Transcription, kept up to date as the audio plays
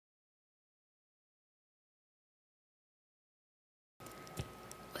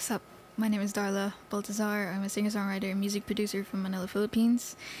What's up? My name is Darla Baltazar. I'm a singer-songwriter and music producer from Manila,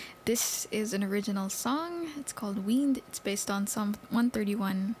 Philippines. This is an original song. It's called Weaned. It's based on Psalm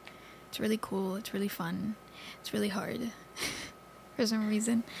 131. It's really cool. It's really fun. It's really hard for some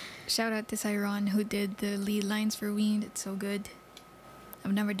reason. Shout out to Siron who did the lead lines for Weaned. It's so good.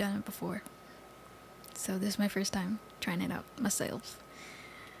 I've never done it before. So this is my first time trying it out myself.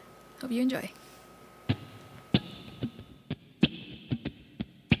 Hope you enjoy.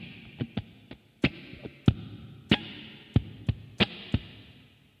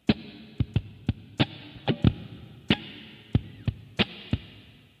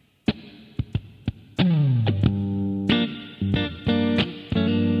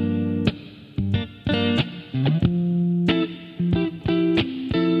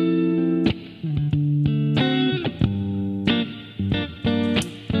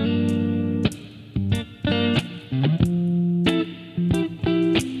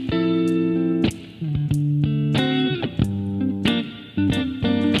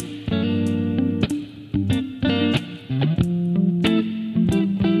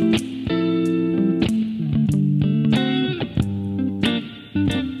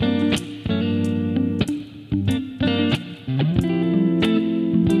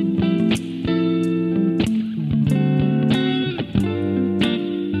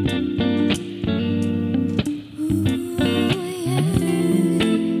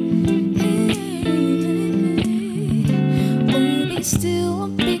 Still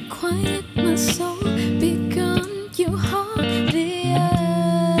be quiet, my soul, become you hard the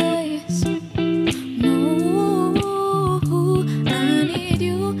eyes. No, I need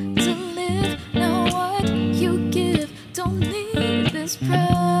you to live. Now what you give, don't need this pride.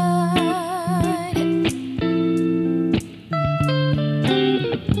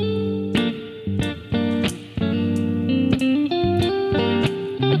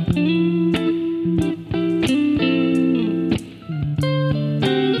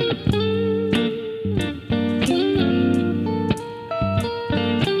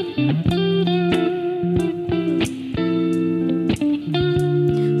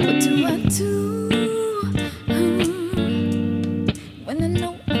 When I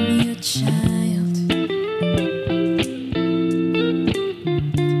know I'm your child,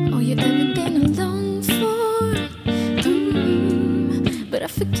 oh, you're everything I long for, but I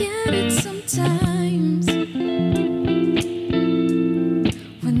forget it sometimes.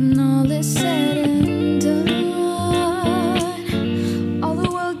 When all is said and done, all the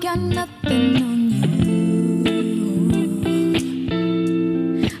world got nothing on you.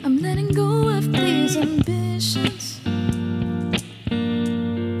 I'm letting go of these ambitions.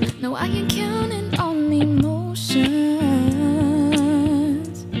 No, I ain't counting on emotions.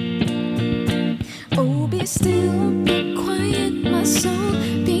 Oh, be still, be quiet, my soul,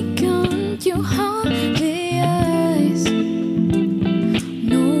 become you hard the eyes.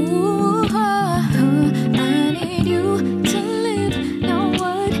 No, I need you to live. Now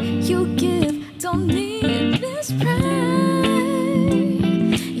what you give, don't need this pride.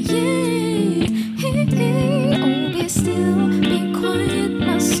 Yeah, oh, be still, be quiet,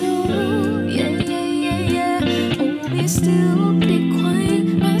 my soul. Yeah, yeah, yeah, yeah. Oh, be still, be quiet,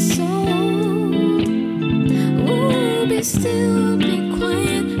 my soul. Oh, be still, be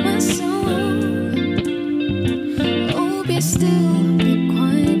quiet, my soul. Oh, be still, be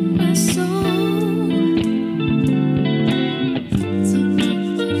quiet, my soul.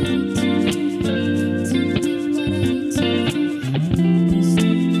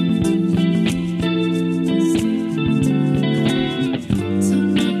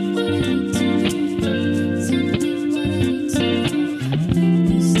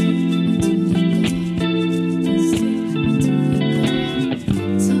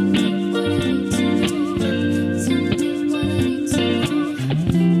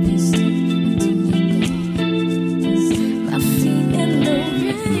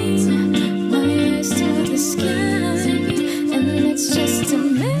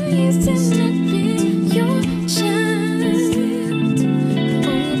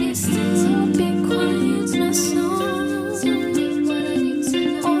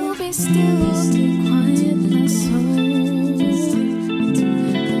 Still